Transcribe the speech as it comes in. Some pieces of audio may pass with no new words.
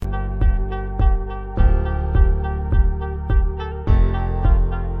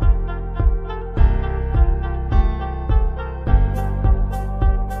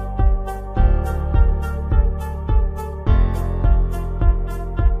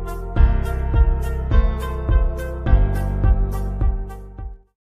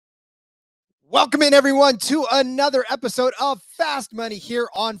Welcome in, everyone, to another episode of Fast Money here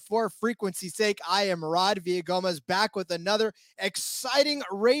on For Frequency's Sake. I am Rod Villagomez, back with another exciting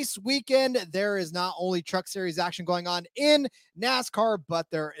race weekend. There is not only Truck Series action going on in NASCAR, but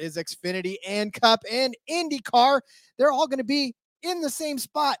there is Xfinity and Cup and IndyCar. They're all going to be in the same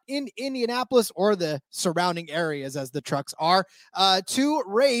spot in Indianapolis or the surrounding areas, as the trucks are, to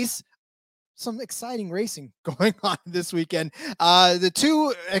race some exciting racing going on this weekend. The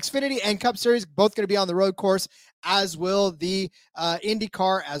two Xfinity and Cup Series both going to be on the road course, as will the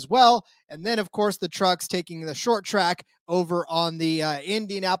IndyCar as well. And then, of course, the trucks taking the short track over on the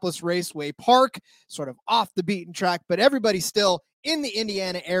Indianapolis Raceway Park, sort of off the beaten track, but everybody's still in the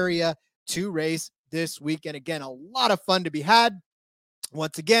Indiana area to race this weekend. Again, a lot of fun to be had.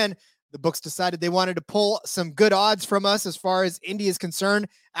 Once again, the books decided they wanted to pull some good odds from us as far as Indy is concerned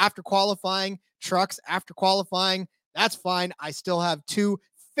after qualifying, trucks after qualifying. That's fine. I still have two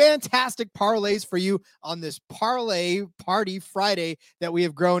fantastic parlays for you on this Parlay Party Friday that we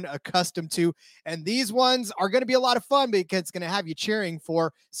have grown accustomed to. And these ones are going to be a lot of fun because it's going to have you cheering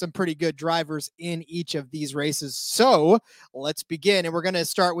for some pretty good drivers in each of these races. So let's begin. And we're going to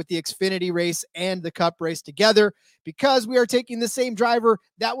start with the Xfinity race and the Cup race together because we are taking the same driver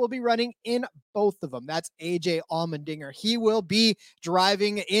that will be running in both of them. That's AJ Allmendinger. He will be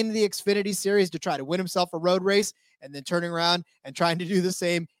driving in the Xfinity series to try to win himself a road race, and then turning around and trying to do the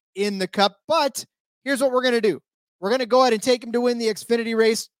same in the Cup. But here's what we're going to do. We're going to go ahead and take him to win the Xfinity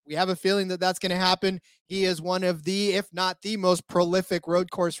race. We have a feeling that that's going to happen. He is one of the, if not the most prolific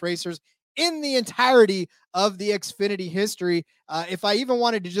road course racers in the entirety of the Xfinity history. If I even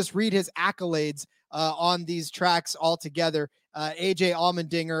wanted to just read his accolades on these tracks altogether, AJ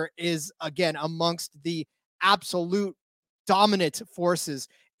Allmendinger is, again, amongst the absolute dominant forces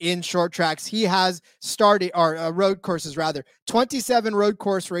in short tracks. He has started, or road courses rather, 27 road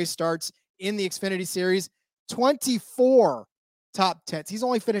course race starts in the Xfinity series, 24 top 10s. He's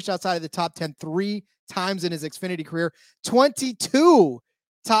only finished outside of the top 10 3 times in his Xfinity career, 22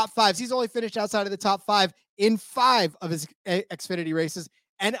 top 5s. He's only finished outside of the top 5 in 5 of his Xfinity races,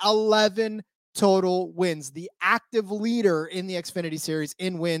 and 11 total wins. The active leader in the Xfinity series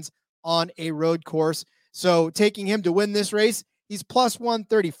in wins on a road course. So taking him to win this race, he's plus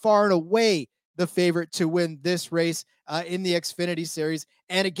 130, far and away the favorite to win this race in the Xfinity series.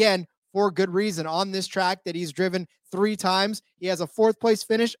 And again, for good reason. On this track that he's driven 3 times, he has a 4th place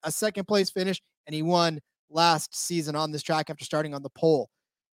finish, a 2nd place finish, and he won last season on this track after starting on the pole.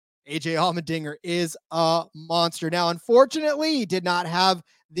 AJ Allmendinger is a monster. Now, unfortunately, he did not have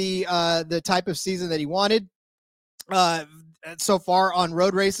the type of season that he wanted so far on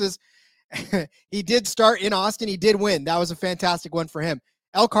road races. He did start in Austin. He did win. That was a fantastic one for him.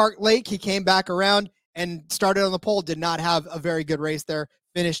 Elkhart Lake, he came back around and started on the pole. Did not have a very good race there.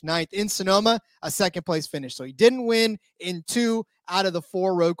 Finished 9th. In Sonoma, a 2nd place finish. So he didn't win in 2 out of the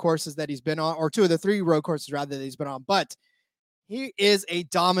 4 road courses that he's been on, or 2 of the 3 road courses rather that he's been on. But he is a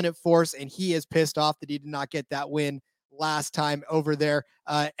dominant force, and he is pissed off that he did not get that win last time over there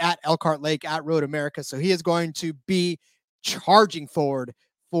at Elkhart Lake at Road America. So he is going to be charging forward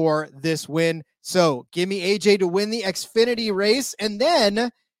for this win. So give me AJ to win the Xfinity race, and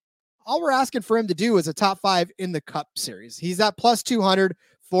then all we're asking for him to do is a top 5 in the Cup Series. He's at plus 200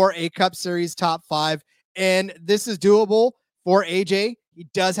 for a Cup Series top 5, and this is doable for AJ. He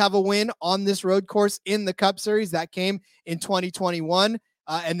does have a win on this road course in the Cup Series that came in 2021,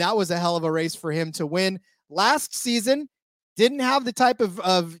 and that was a hell of a race for him to win. Last season, didn't have the type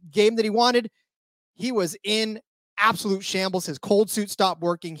of game that he wanted. He was in absolute shambles. His cold suit stopped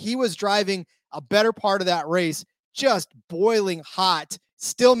working. He was driving a better part of that race, just boiling hot.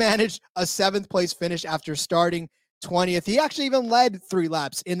 Still managed a 7th place finish after starting 20th. He actually even led 3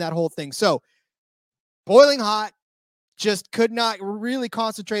 laps in that whole thing. So boiling hot, just could not really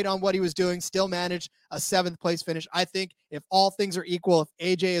concentrate on what he was doing. Still managed a 7th place finish. I think if all things are equal,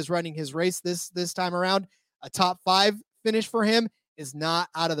 if AJ is running his race this time around, a top 5 finish for him is not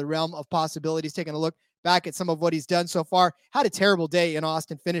out of the realm of possibilities. Taking a look back at some of what he's done so far. Had a terrible day in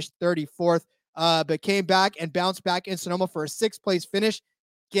Austin, finished 34th, but came back and bounced back in Sonoma for a 6th place finish.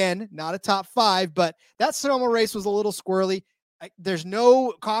 Again, not a top 5, but that Sonoma race was a little squirrely. There's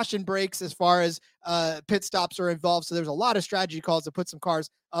no caution breaks as far as pit stops are involved, so there's a lot of strategy calls to put some cars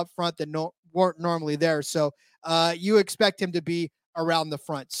up front that weren't normally there. So you expect him to be around the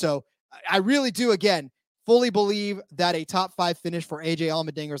front. So I really do, again, fully believe that a top 5 finish for AJ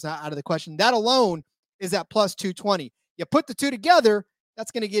Allmendinger is not out of the question. That alone is at plus 220. You put the two together,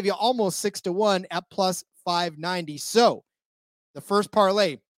 that's going to give you almost 6-1 at plus 590. So the first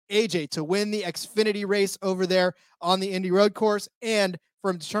parlay, AJ to win the Xfinity race over there on the Indy Road Course, and for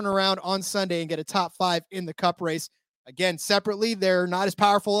him to turn around on Sunday and get a top 5 in the Cup race. Again, separately, they're not as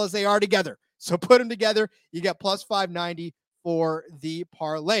powerful as they are together. So put them together, you get plus 590 for the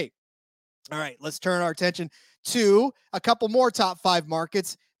parlay. All right, let's turn our attention to a couple more top 5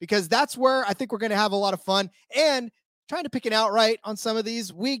 markets, because that's where I think we're going to have a lot of fun. And trying to pick an outright on some of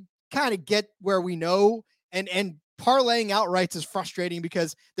these, we kind of get where we know, and parlaying outrights is frustrating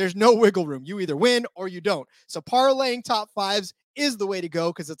because there's no wiggle room. You either win or you don't. So parlaying top 5s is the way to go,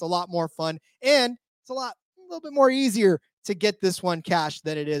 because it's a lot more fun, and it's a little bit more easier to get this one cash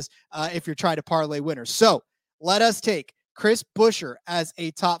than it is if you're trying to parlay winners. So let us take Chris Buescher as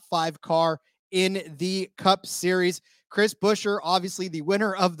a top 5 car in the Cup Series. Chris Buescher, obviously the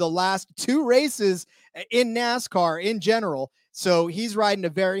winner of the last 2 races in NASCAR in general. So he's riding a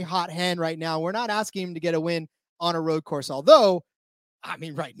very hot hand right now. We're not asking him to get a win on a road course, although, I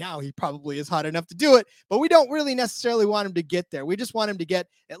mean, right now he probably is hot enough to do it, but we don't really necessarily want him to get there. We just want him to get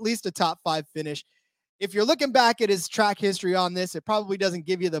at least a top 5 finish. If you're looking back at his track history on this, it probably doesn't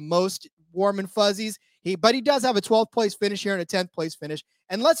give you the most warm and fuzzies. But he does have a 12th place finish here and a 10th place finish.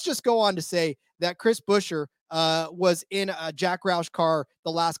 And let's just go on to say that Chris Buescher was in a Jack Roush car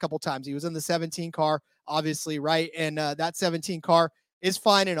the last couple times. He was in the 17 car, obviously, right? And that 17 car is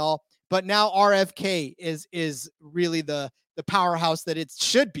fine and all. But now RFK is really the powerhouse that it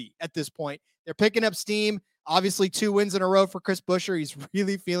should be at this point. They're picking up steam. Obviously, 2 wins in a row for Chris Buescher. He's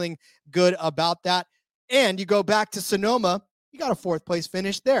really feeling good about that. And you go back to Sonoma, you got a 4th place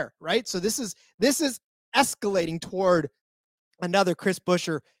finish there, right? So this is escalating toward another Chris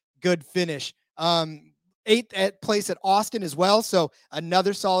Buescher good finish. 8th place at Austin as well. So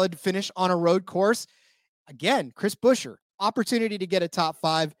another solid finish on a road course. Again, Chris Buescher, opportunity to get a top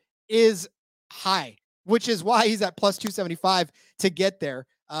 5 is high, which is why he's at plus 275 to get there.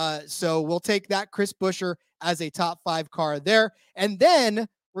 So we'll take that Chris Buescher as a top 5 car there. And then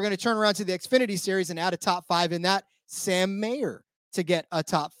we're going to turn around to the Xfinity Series and add a top 5 in that. Sam Mayer to get a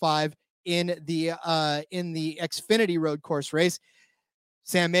top 5 in the Xfinity road course race.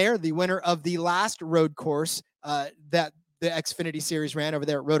 Sam Mayer, the winner of the last road course that the Xfinity Series ran over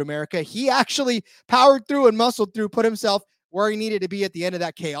there at Road America. He actually powered through and muscled through, put himself where he needed to be at the end of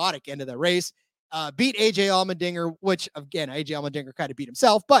that chaotic end of the race. Beat AJ Allmendinger, which, again, AJ Allmendinger kind of beat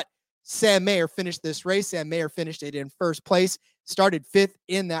himself, but Sam Mayer finished this race. Sam Mayer finished it in 1st place, started 5th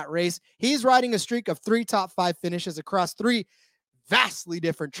in that race. He's riding a streak of 3 top 5 finishes across 3 vastly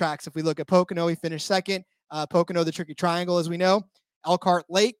different tracks. If we look at Pocono, he finished 2nd. Pocono, the Tricky Triangle, as we know. Elkhart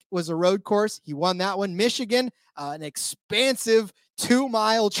Lake was a road course. He won that one. Michigan, an expansive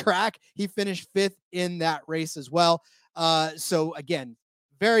 2-mile track. He finished 5th in that race as well. So again,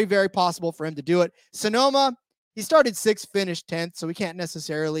 very, very possible for him to do it. Sonoma, he started 6th, finished 10th, so we can't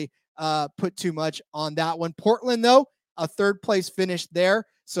necessarily put too much on that one. Portland, though, a 3rd place finish there.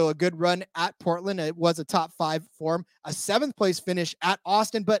 So a good run at Portland. It was a top 5 for him. A 7th place finish at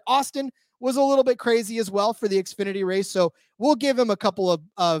Austin, but Austin was a little bit crazy as well for the Xfinity race. So we'll give him a couple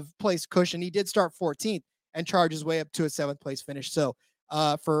of place cushion. He did start 14th and charge his way up to a 7th place finish. So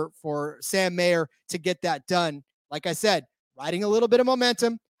for Sam Mayer to get that done, like I said, riding a little bit of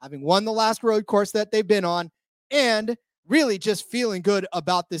momentum, having won the last road course that they've been on, and really just feeling good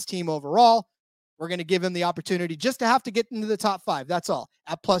about this team overall. We're going to give him the opportunity just to have to get into the top 5. That's all,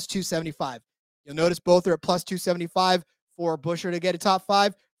 at plus 275. You'll notice both are at plus 275 for Buescher to get a top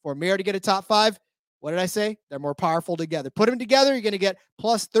 5, for Mayer to get a top 5. What did I say? They're more powerful together. Put them together, you're going to get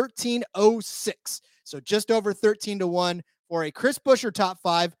plus 1306. So just over 13-1 for a Chris Buescher top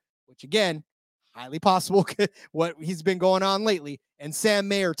 5, which again, highly possible what he's been going on lately, and Sam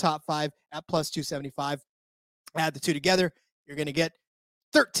Mayer top 5 at plus 275. Add the 2 together, you're going to get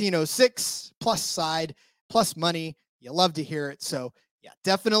 1306 plus side, plus money. You love to hear it. So yeah,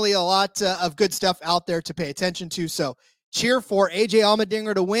 definitely a lot of good stuff out there to pay attention to. So cheer for AJ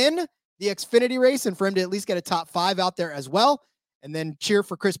Allmendinger to win the Xfinity race and for him to at least get a top 5 out there as well. And then cheer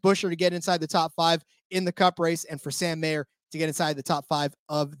for Chris Buescher to get inside the top 5 in the Cup race, and for Sam Mayer to get inside the top 5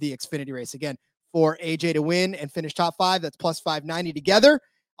 of the Xfinity race. Again, for AJ to win and finish top 5, that's plus 590 together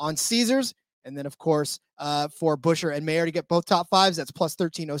on Caesars. And then, of course, for Buescher and Mayer to get both top 5s, that's plus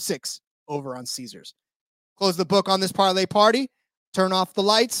 1306 over on Caesars. Close the book on this parlay party. Turn off the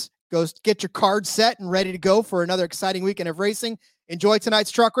lights. Go get your card set and ready to go for another exciting weekend of racing. Enjoy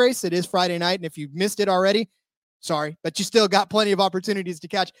tonight's truck race. It is Friday night, and if you missed it already, sorry, but you still got plenty of opportunities to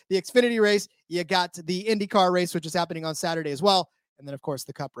catch the Xfinity race. You got the IndyCar race, which is happening on Saturday as well. And then, of course,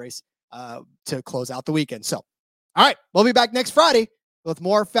 the Cup race to close out the weekend. So, all right, we'll be back next Friday with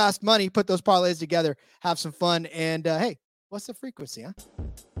more fast money. Put those parlays together, have some fun, and hey, what's the frequency, huh?